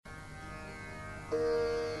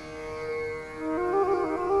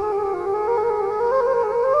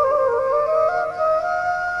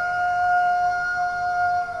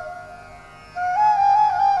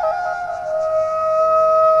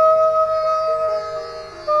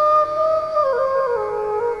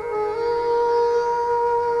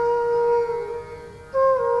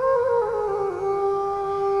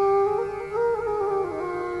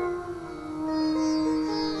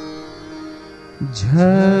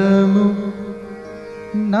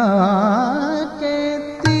झमुनाके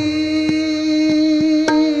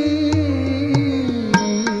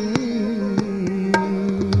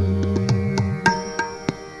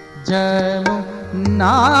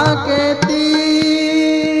जमुनाके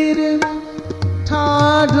तीर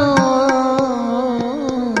ठाढ़ो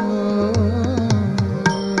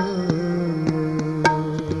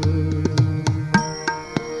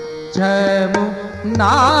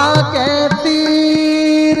जमुनाके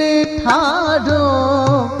तीर ठाढ़ो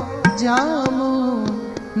जमुनाके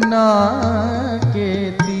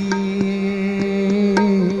तीर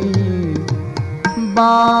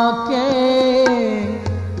बाके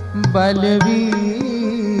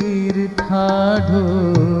बलवीर ठाढ़ो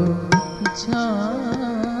जमुनाके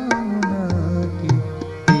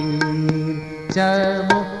तीर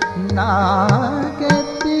जमुनाके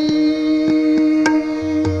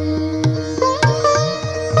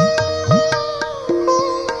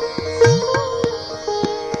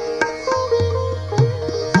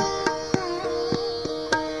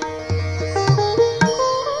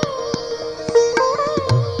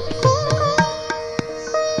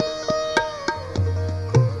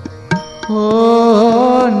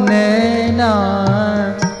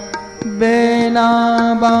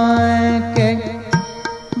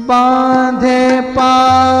बांधे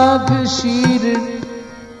पाग शीर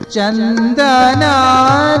चंदना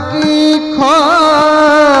की खोर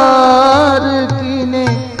किने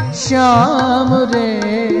श्याम रे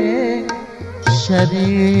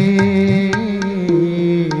शरीर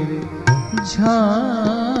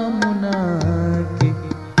झमुना के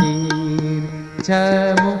तीर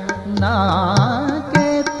जमुना के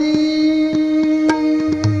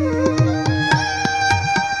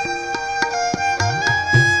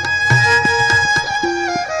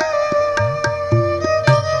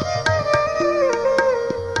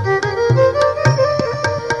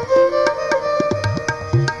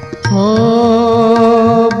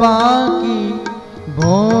बाकी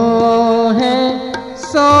भोहे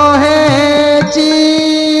सोहे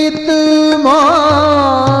जीत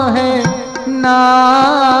मोहे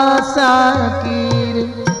नासाकीर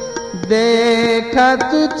देखत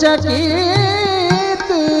चकित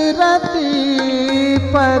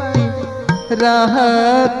रतिपति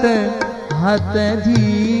रहत हत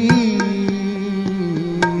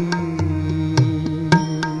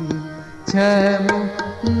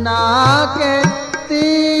नाके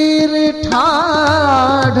तीर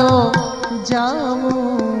ठाढ़ो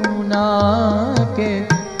जमुना के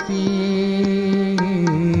तीर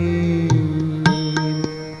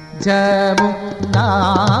जमुना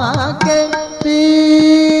के तीर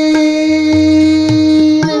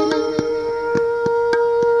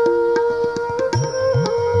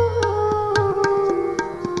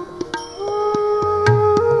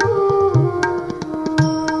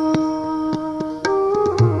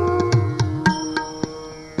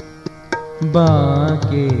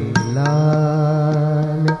बाके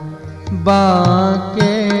लाल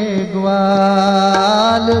बाके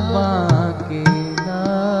ग्वाल बाके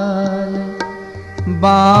लाल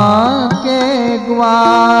बाके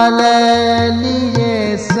ग्वाल लिए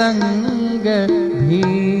संग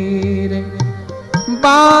भीर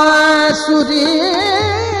बांसुरी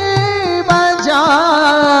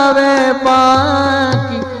बजावे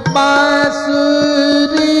बाकी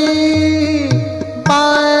बांसुरी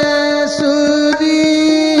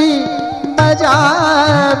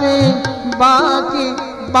बजावे बाकी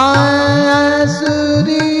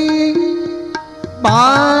बांसुरी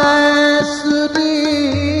बांसुरी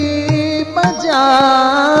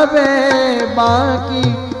बजावे बाकी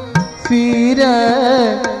फिर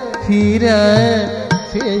फिर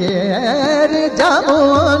फिर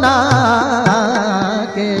जमुना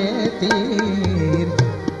के तीर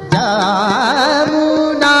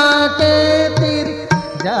जमुना के तीर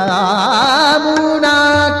जमुना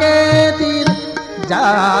के तीर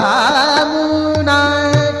जमुना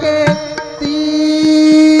के तीर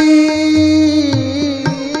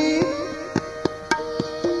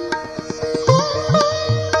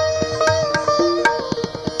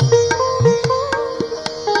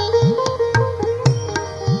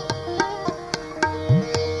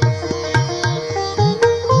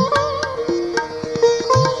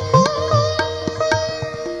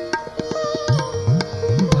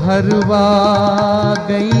भरवा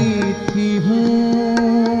गई थी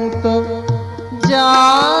हूँ तो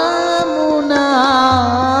जामुना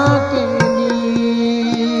के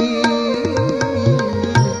नीर,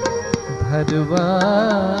 भरवा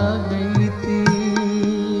गई थी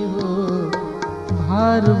वो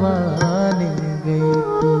भरवाने गई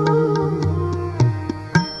थी,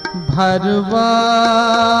 भरवा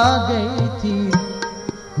गई थी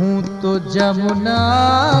हूँ तो जमुना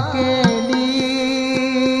के नीर,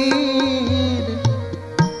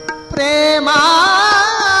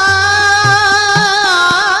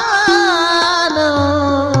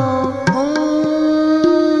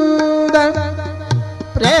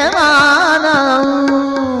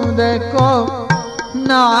 प्रेमानंद को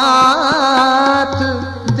नाथ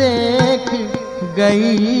देख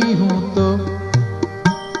गई हूँ तो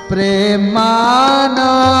प्रेमानंद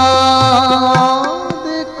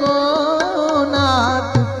को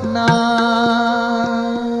नाथ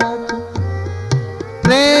नाथ,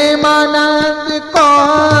 प्रेमानंद को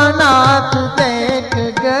नाथ देख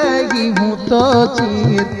गई हूँ तो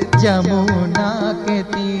चीर जमुना के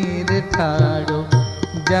तीर ठाड़ो,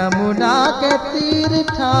 जमुना के तीर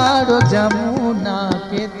ठाड़ो, जमुना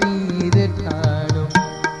के तीर ठाड़ो,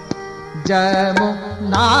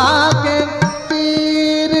 जमुना के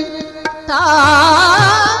तीर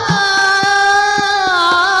ठाड़ो,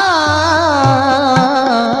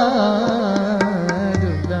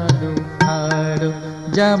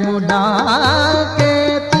 जमुना के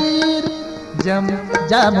तीर,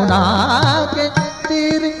 जमुना के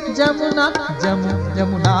तीर, जमुना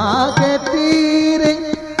जमुना के तीर,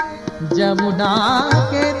 जमुना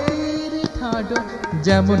के तीर ठाड़ो,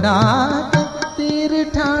 जमुना के तीर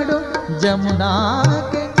ठाड़ो, जमुना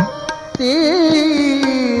के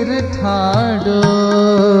तीर ठाड़ो।